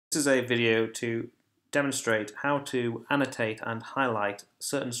This is a video to demonstrate how to annotate and highlight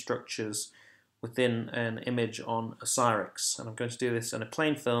certain structures within an image on Osirix, and I'm going to do this in a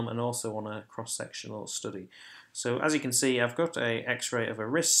plain film and also on a cross-sectional study. So as you can see, I've got an X-ray of a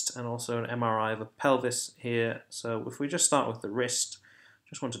wrist and also an MRI of a pelvis here. So if we just start with the wrist,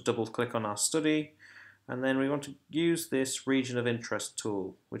 just want to double click on our study, and then we want to use this region of interest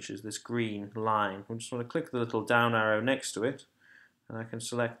tool, which is this green line. We just want to click the little down arrow next to it, and I can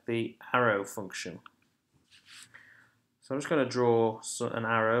select the arrow function. So I'm just going to draw an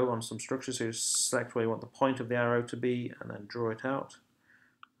arrow on some structures. So you select where you want the point of the arrow to be and then draw it out.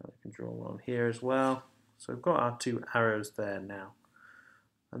 And I can draw one here as well. So we've got our two arrows there now.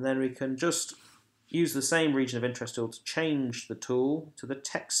 And then we can just use the same region of interest tool to change the tool to the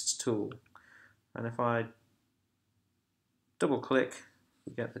text tool. And if I double click,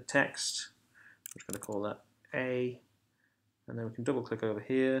 we get the text. I'm just going to call that A. And then we can double click over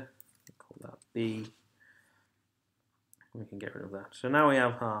here, call that B, and we can get rid of that. So now we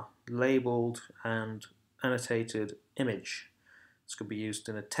have our labeled and annotated image. This could be used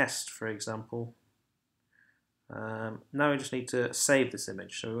in a test, for example. Now we just need to save this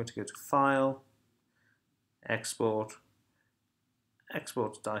image. So we're going to go to File, Export,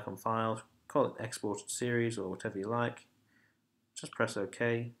 Export to Icon Files, call it Exported Series or whatever you like. Just press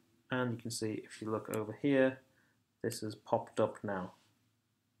OK, and you can see if you look over here, this has popped up now.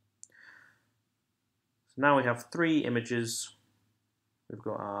 So now we have three images. We've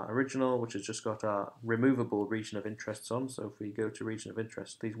got our original, which has just got our removable region of interest on. So if we go to region of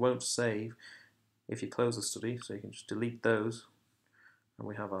interest, these won't save if you close the study, so you can just delete those. And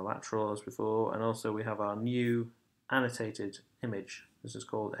we have our lateral as before, and also we have our new annotated image. This is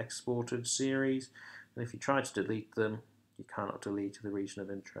called Exported Series, and if you try to delete them, you cannot delete the region of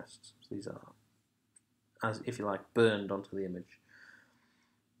interest. So these are, as if you like, burned onto the image.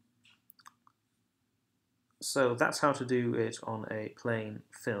 So that's how to do it on a plain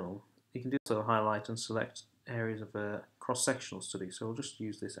film. You can also highlight and select areas of a cross-sectional study. So we'll just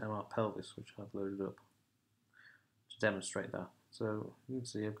use this MR pelvis, which I've loaded up to demonstrate that. So you can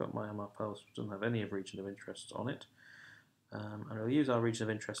see I've got my MR pelvis, which doesn't have any region of interest on it. And we'll use our region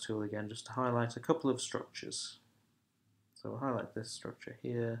of interest tool again just to highlight a couple of structures. So we'll highlight this structure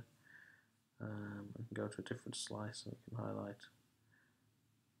here. We can go to a different slice and we can highlight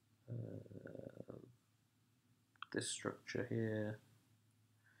this structure here.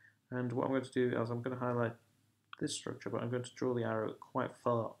 And what I'm going to do is I'm going to highlight this structure, but I'm going to draw the arrow quite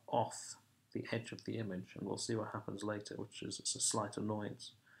far off the edge of the image, and we'll see what happens later, which is it's a slight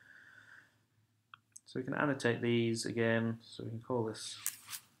annoyance. So we can annotate these again, so we can call this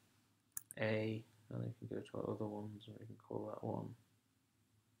A, and then we can go to our other ones, and we can call that one.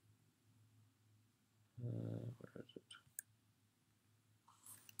 Where is it?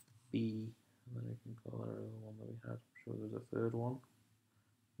 B, and then we can call our other one that we had. I'm sure there's a third one.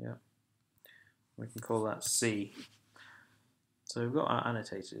 Yeah. We can call that C. So we've got our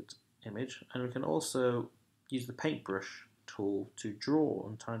annotated image, and we can also use the paintbrush tool to draw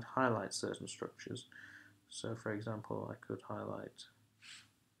and try and highlight certain structures. So for example, I could highlight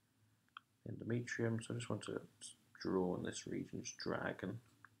endometrium, so I just want to draw in this region, just drag and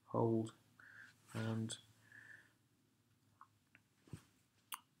hold, and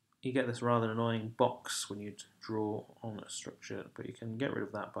you get this rather annoying box when you draw on a structure, but you can get rid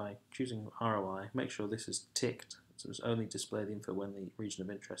of that by choosing ROI. Make sure this is ticked, so it's only display the info when the region of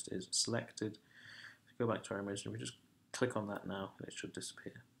interest is selected. Go back to our image and we just click on that now and it should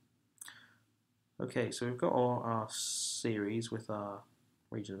disappear. Okay, so we've got all our series with our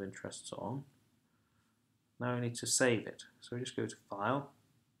region of interests on. Now we need to save it. So we just go to File,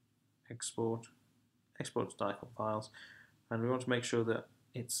 Export, Export to Icon Files, and we want to make sure that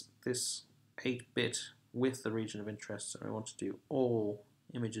it's this 8-bit with the region of interest, and we want to do all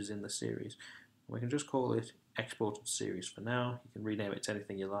images in the series. We can just call it Exported Series for now. You can rename it to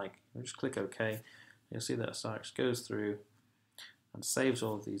anything you like. We'll just click OK. You'll see that Osirix goes through and saves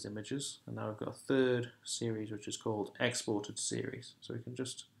all of these images, and now we've got a third series which is called Exported Series. So we can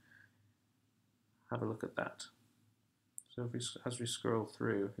just have a look at that. So if as we scroll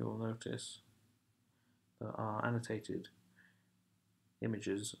through, you'll notice that our annotated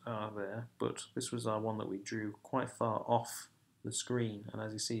images are there, but this was our one that we drew quite far off the screen, and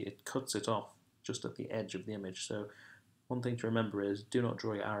as you see it cuts it off just at the edge of the image. So one thing to remember is do not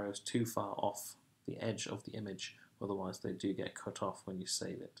draw your arrows too far off the edge of the image, otherwise they do get cut off when you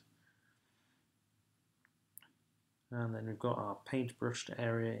save it. And then we've got our paintbrushed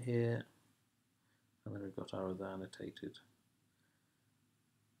area here, and then we've got our other annotated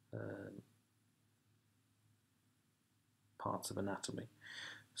parts of anatomy.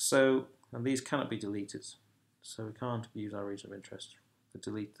 So, and these cannot be deleted, so we can't use our region of interest. The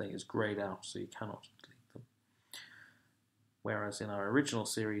delete thing is grayed out, so you cannot delete them. Whereas in our original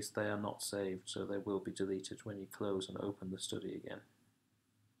series, they are not saved, so they will be deleted when you close and open the study again.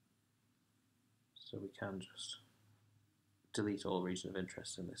 So we can just delete all region of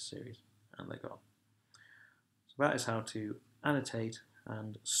interest in this series, and they're gone. So that is how to annotate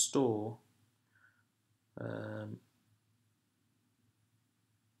and store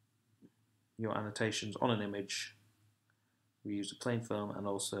your annotations on an image. We use a plain film and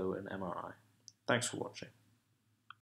also an MRI. Thanks for watching.